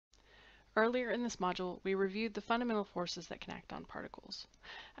Earlier in this module, we reviewed the fundamental forces that can act on particles.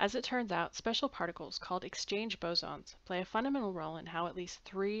 As it turns out, special particles, called exchange bosons, play a fundamental role in how at least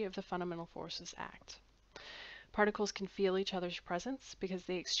 3 of the fundamental forces act. Particles can feel each other's presence because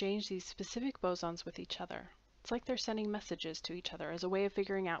they exchange these specific bosons with each other. It's like they're sending messages to each other as a way of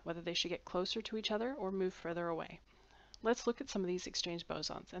figuring out whether they should get closer to each other or move further away. Let's look at some of these exchange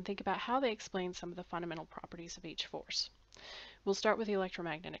bosons and think about how they explain some of the fundamental properties of each force. We'll start with the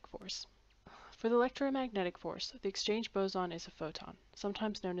electromagnetic force. For the electromagnetic force, the exchange boson is a photon,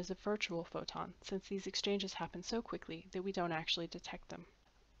 sometimes known as a virtual photon, since these exchanges happen so quickly that we don't actually detect them.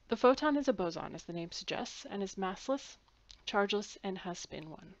 The photon is a boson, as the name suggests, and is massless, chargeless, and has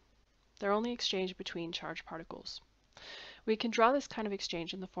spin 1. They're only exchanged between charged particles. We can draw this kind of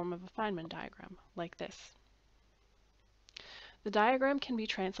exchange in the form of a Feynman diagram, like this. The diagram can be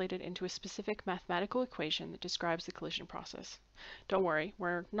translated into a specific mathematical equation that describes the collision process. Don't worry,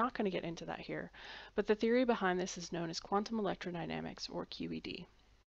 we're not going to get into that here, but the theory behind this is known as quantum electrodynamics, or QED.